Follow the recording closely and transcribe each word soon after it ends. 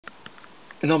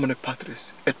In nomine Patris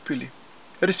et Filii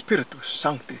et Spiritus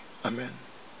Sancti. Amen.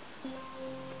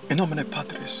 In nomine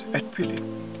Patris et Filii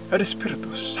et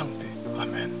Spiritus Sancti.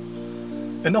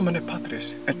 Amen. In nomine Patris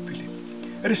et Filii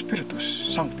et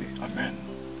Spiritus Sancti. Amen.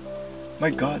 My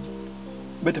God,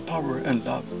 by the power and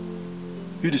love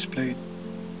you displayed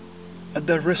at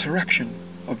the resurrection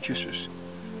of Jesus,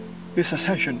 his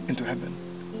ascension into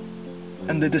heaven,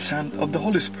 and the descent of the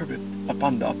Holy Spirit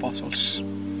upon the apostles,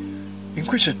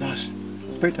 increase in us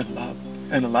faith and love,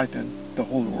 and enlighten the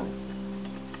whole world.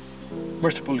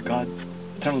 Merciful God,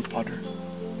 eternal Father,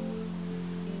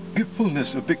 give fullness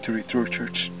of victory to your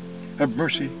church. Have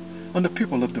mercy on the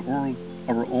people of the world,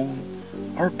 our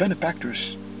own, our benefactors,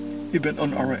 even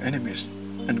on our enemies,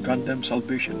 and grant them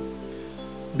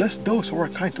salvation. Bless those who are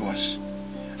kind to us,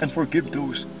 and forgive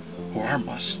those who harm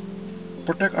us.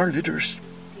 Protect our leaders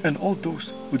and all those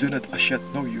who do not as yet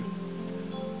know you.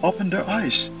 Open their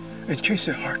eyes and change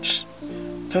their hearts,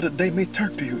 so that they may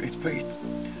turn to you in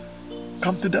faith.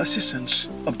 Come to the assistance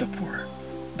of the poor,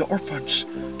 the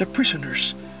orphans, the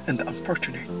prisoners, and the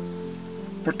unfortunate.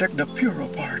 Protect the pure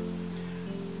of heart.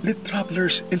 Lead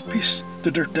travelers in peace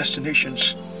to their destinations.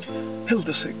 Heal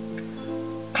the sick.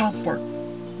 Comfort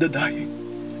the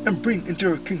dying, and bring into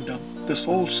your kingdom the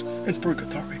souls in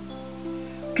purgatory.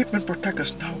 Keep and protect us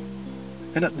now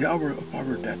and at the hour of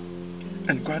our death,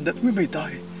 and grant that we may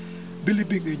die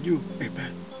believing in you.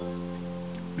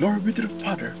 Amen. Glory be to the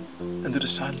Father, and to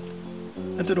the Son,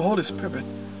 and to the Holy Spirit,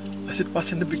 as it was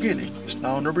in the beginning, is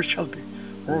now, and ever shall be,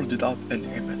 world without end.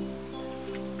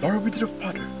 Amen. Glory be to the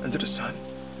Father, and to the Son,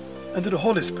 and to the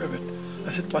Holy Spirit,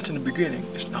 as it was in the beginning,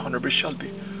 is now, and ever shall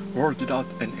be, world without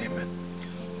end.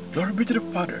 Amen. Glory be to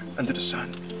the Father, and to the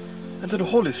Son, and to the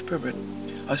Holy Spirit,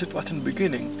 as it was in the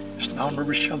beginning, is now, and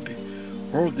ever shall be,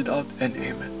 world without end.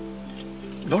 Amen.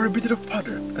 Glory be to the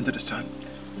Father, and to the Son,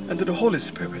 and to the Holy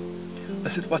Spirit,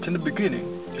 as it was in the beginning,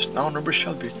 is now, and ever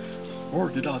shall be,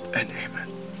 world without end.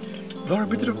 Amen. Glory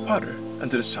be to the Father,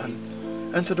 and to the Son,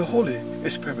 and to the Holy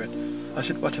Spirit, as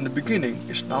it was in the beginning,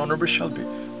 is now, and ever shall be,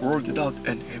 world without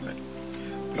end.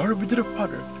 Amen. Glory be to the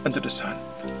Father, and to the Son,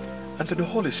 and to the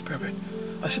Holy Spirit,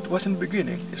 as it was in the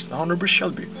beginning, is now, and ever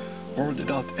shall be, world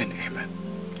without end. Amen.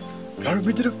 Glory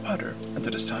be to the Father, and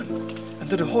to the Son, and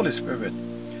to the Holy Spirit,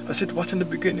 as it was in the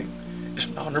beginning, is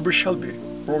now, and ever shall be,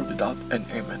 world without end.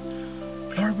 Amen.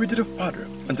 Glory be to the Father,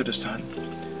 and to the Son,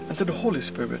 and to the Holy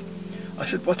Spirit,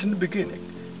 as it was in the beginning,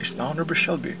 is now, and ever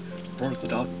shall be, world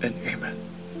without end.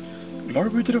 Amen. Glory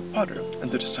be to the Father,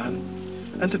 and to the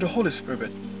Son, and to the Holy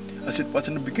Spirit, as it was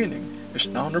in the beginning, is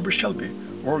now, and ever shall be,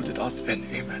 world without end.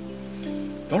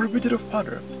 Amen. Glory be to the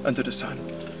Father, and to the Son,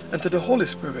 and to the Holy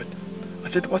Spirit,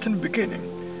 as it was in the beginning,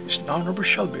 is now, and ever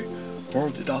shall be,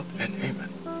 world without end.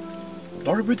 Amen.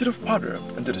 Glory be to the Father,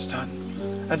 and to the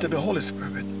Son, and to the Holy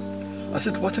Spirit, as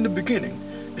it was in the beginning,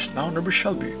 is now, and ever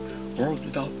shall be, world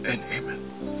without end.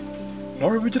 Amen.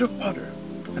 Glory be to the Father,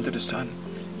 and to the Son,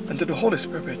 and to the Holy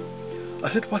Spirit,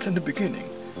 as it was in the beginning,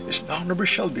 is now, and ever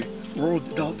shall be, world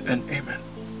without end. Amen.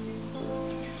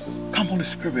 Come, Holy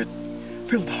Spirit,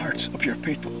 fill the hearts of your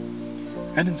faithful,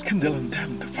 and enkindle in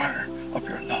them the fire of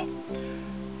your love.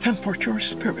 Send forth your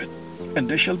Spirit, and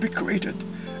they shall be created,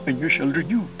 and you shall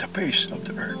renew the face of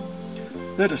the earth.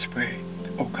 Let us pray.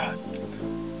 O God,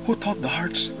 who taught the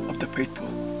hearts of the faithful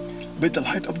by the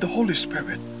light of the Holy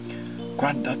Spirit,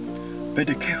 grant that by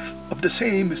the gift of the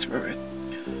same Spirit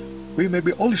we may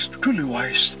be always truly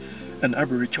wise and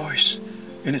ever rejoice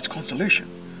in its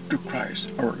consolation through Christ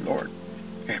our Lord.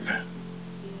 Amen.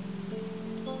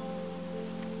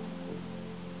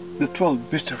 The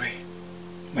 12th mystery.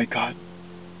 My God,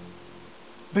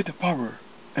 by the power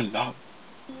and love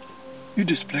you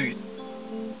displayed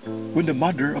when the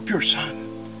mother of your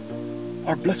Son,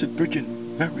 our Blessed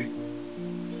Virgin Mary,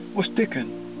 was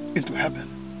taken into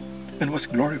heaven and was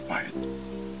glorified,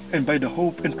 and by the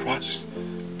hope and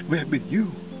trust we have in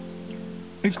you,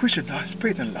 increase in us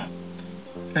faith and love,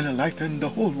 and enlighten the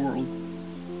whole world.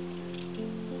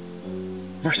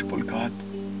 Merciful God,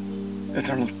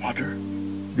 eternal Father,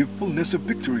 give fullness of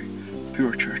victory to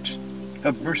your church.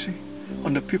 Have mercy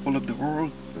on the people of the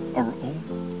world, our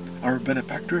own, our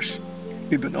benefactors,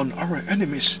 even on our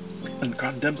enemies, and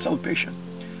grant them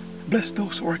salvation. Bless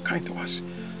those who are kind to us,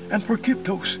 and forgive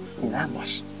those who harm us.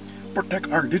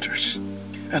 Protect our leaders,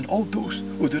 and all those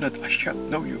who do not as yet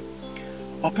know you.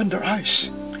 Open their eyes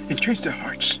and change their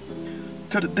hearts,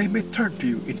 so that they may turn to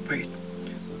you in faith.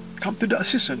 Come to the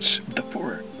assistance of the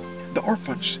poor, the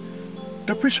orphans,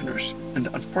 the prisoners, and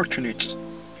the unfortunates.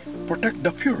 Protect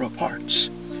the pure of hearts.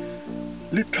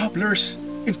 Lead travelers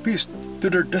in peace to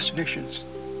their destinations.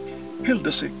 Heal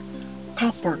the sick,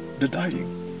 comfort the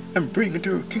dying, and bring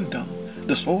into your kingdom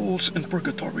the souls in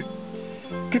purgatory.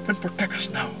 Keep and protect us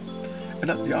now, and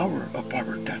at the hour of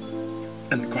our death,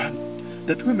 and grant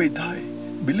that we may die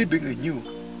believing in you.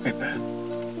 Amen.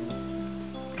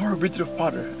 Glory be to the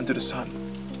Father, and to the Son,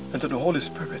 and to the Holy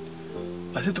Spirit,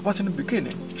 as it was in the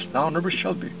beginning, is now, and ever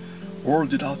shall be,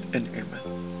 world without end.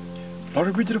 Amen.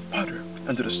 Glory be to the Father,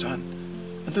 and to the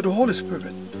Son, and to the Holy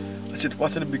Spirit, as it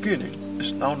was in the beginning,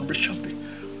 is now, and ever shall be,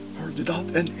 world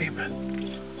without end.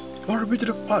 Amen. Glory be to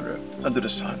the Father, and to the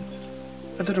Son,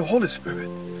 and to the Holy Spirit,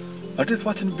 as it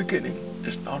was in the beginning,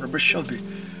 is now, and ever shall be,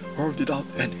 world without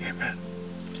end.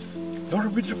 Amen. Glory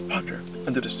be to the Father,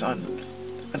 and to the Son,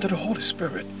 and to the Holy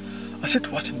Spirit, as it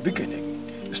was in the beginning,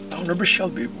 is now, and ever shall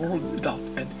be, world without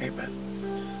end.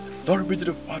 Amen. Glory be to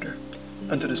the Father,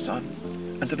 and to the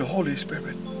Son, and to the Holy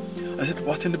Spirit, as it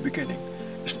was in the beginning,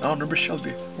 is now, and ever shall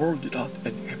be, world without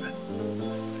end.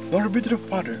 Amen. Glory be to the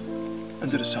Father,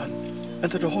 and to the Son,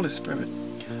 and to the Holy Spirit,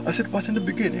 as it was in the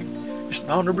beginning, is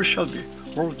now, and ever shall be,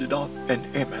 world without end.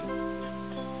 Amen.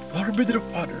 Glory be to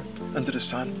the Father, and to the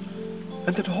Son,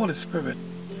 and to the Holy Spirit,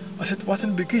 as it was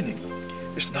in the beginning,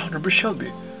 is now, and ever shall be,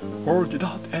 world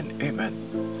without end.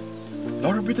 Amen.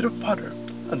 Glory be to the Father,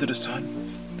 and to the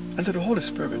Son, and to the Holy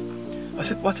Spirit,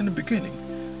 as it was in the beginning,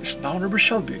 is now, and ever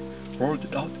shall be, world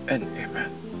without end.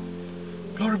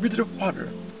 Amen. Glory be to the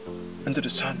Father, and to the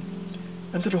Son,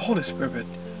 and to the Holy Spirit,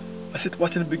 as it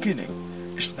was in the beginning,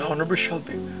 is now, and ever shall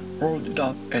be, world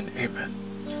without end.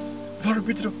 Amen. Glory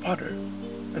be to the Father,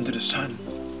 and to the Son,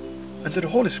 and to the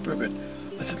Holy Spirit,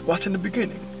 as it was in the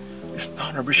beginning, is now,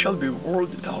 and ever shall be, world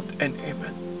without end.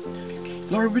 Amen.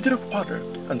 Glory be to the Father,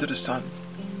 and to the Son,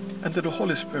 and to the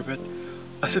Holy Spirit,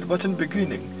 as it was in the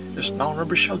beginning, is now, and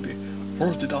ever shall be,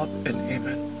 world without end.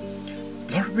 Amen.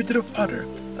 Glory be to the Father,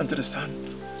 and to the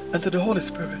Son, and to the Holy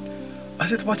Spirit,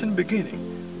 as it was in the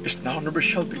beginning, is now, and ever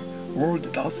shall be, world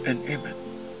without end. Amen.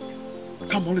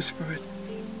 Come, Holy Spirit,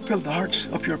 fill the hearts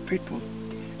of your faithful,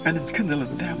 and enkindle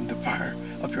in them the fire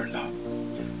of your love.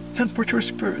 Send forth your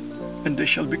Spirit, and they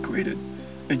shall be created,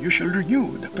 and you shall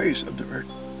renew the face of the earth.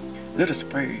 Let us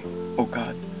pray, O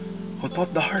God, who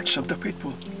taught the hearts of the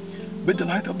faithful with the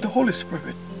light of the Holy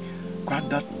Spirit. Grant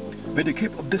that, by the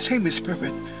gift of the same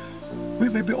Spirit, we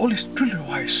may be always truly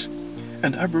wise,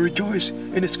 and ever rejoice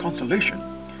in its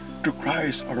consolation, through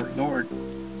Christ our Lord.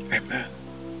 Amen.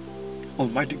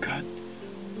 Almighty God,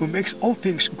 who makes all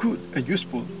things good and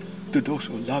useful to those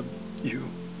who love you,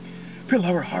 fill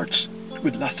our hearts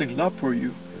with lasting love for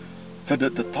you, so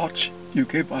that the thoughts you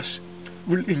gave us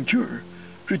will endure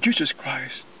through Jesus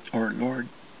Christ our Lord,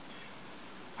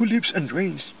 who lives and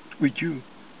reigns with you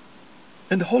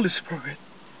and the Holy Spirit,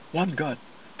 one God,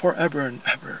 forever and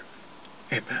ever.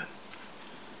 Amen.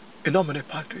 In nomine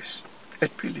Patris, et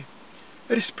Filii,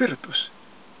 et Spiritus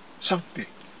Sancti.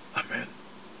 Amen.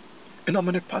 In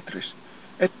nomine Patris,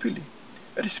 et Filii,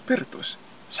 et Spiritus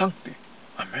Sancti.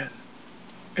 Amen.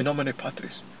 In nomine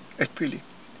Patris, et Filii,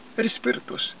 et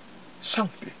Spiritus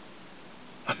Sancti.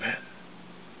 Amen.